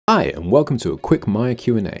Hi, and welcome to a quick Maya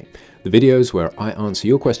Q&A, the videos where I answer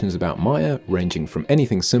your questions about Maya, ranging from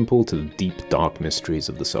anything simple to the deep, dark mysteries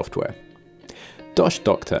of the software. Dosh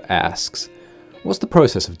Doctor asks, what's the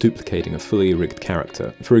process of duplicating a fully rigged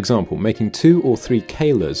character? For example, making 2 or 3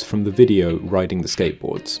 Kaylas from the video riding the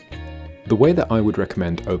skateboards. The way that I would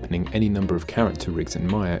recommend opening any number of character rigs in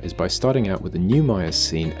Maya is by starting out with a new Maya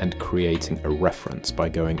scene and creating a reference by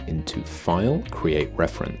going into File, Create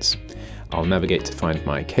Reference. I'll navigate to find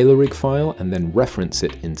my Kayla rig file and then reference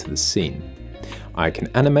it into the scene. I can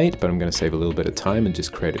animate, but I'm going to save a little bit of time and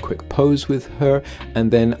just create a quick pose with her, and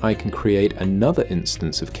then I can create another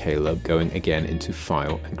instance of Kayla going again into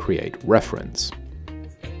File and Create Reference.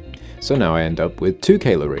 So now I end up with 2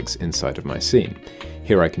 Kayla rigs inside of my scene.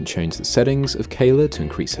 Here I can change the settings of Kayla to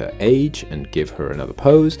increase her age and give her another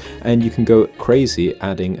pose, and you can go crazy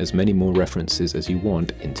adding as many more references as you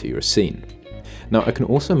want into your scene. Now I can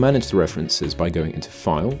also manage the references by going into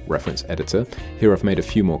File, Reference Editor. Here I've made a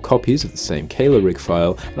few more copies of the same Kayla rig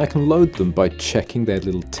file, and I can load them by checking their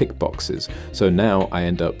little tick boxes. So now I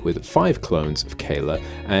end up with 5 clones of Kayla,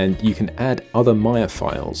 and you can add other Maya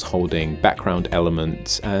files holding background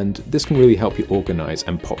elements, and this can really help you organize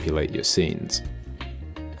and populate your scenes.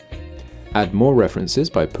 Add more references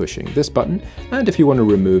by pushing this button, and if you want to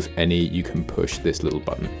remove any, you can push this little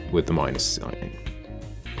button with the minus sign.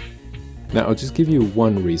 Now I'll just give you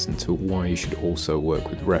one reason to why you should also work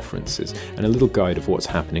with references and a little guide of what's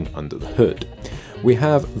happening under the hood. We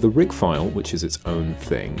have the rig file, which is its own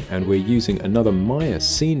thing, and we're using another Maya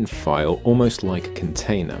scene file almost like a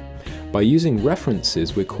container. By using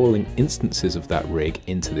references, we're calling instances of that rig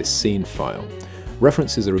into this scene file.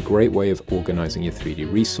 References are a great way of organizing your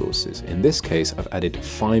 3D resources. In this case, I've added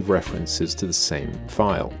 5 references to the same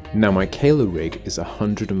file. Now my Kayla rig is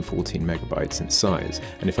 114 megabytes in size,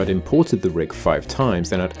 and if I'd imported the rig 5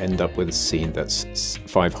 times, then I'd end up with a scene that's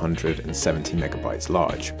 570 megabytes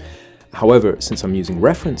large. However, since I'm using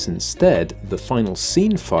reference instead, the final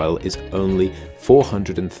scene file is only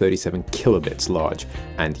 437 kilobits large,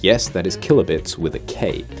 and yes, that is kilobits with a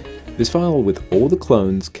K. This file with all the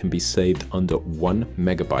clones can be saved under 1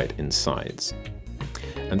 megabyte in size.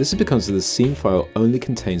 And this is because the scene file only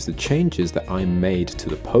contains the changes that I made to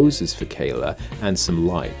the poses for Kayla and some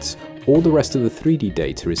lights. All the rest of the 3D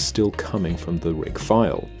data is still coming from the rig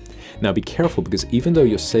file. Now be careful, because even though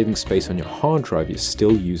you're saving space on your hard drive, you're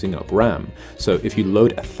still using up RAM. So if you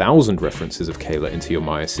load 1,000 references of Kayla into your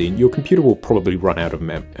Maya scene, your computer will probably run out of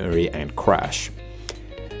memory and crash.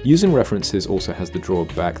 Using references also has the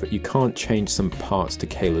drawback that you can't change some parts to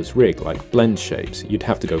Kayla's rig, like blend shapes. You'd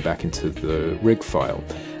have to go back into the rig file.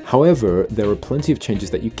 However, there are plenty of changes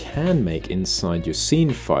that you can make inside your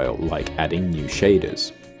scene file, like adding new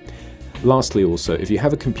shaders. Lastly also, if you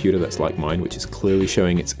have a computer that's like mine, which is clearly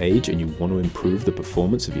showing its age, and you want to improve the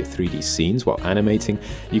performance of your 3D scenes while animating,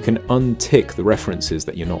 you can untick the references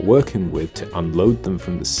that you're not working with to unload them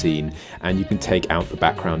from the scene, and you can take out the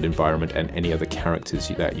background environment and any other characters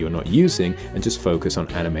that you're not using, and just focus on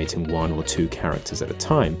animating 1 or 2 characters at a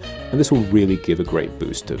time, and this will really give a great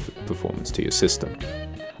boost of performance to your system.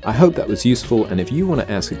 I hope that was useful, and if you want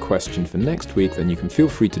to ask a question for next week, then you can feel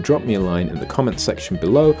free to drop me a line in the comments section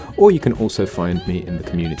below, or you can also find me in the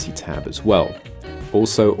community tab as well.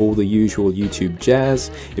 Also, all the usual YouTube jazz.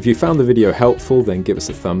 If you found the video helpful, then give us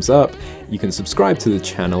a thumbs up. You can subscribe to the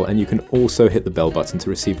channel, and you can also hit the bell button to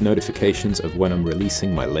receive notifications of when I'm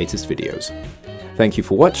releasing my latest videos. Thank you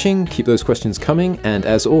for watching, keep those questions coming, and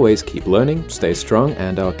as always, keep learning, stay strong,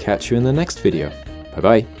 and I'll catch you in the next video. Bye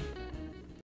bye.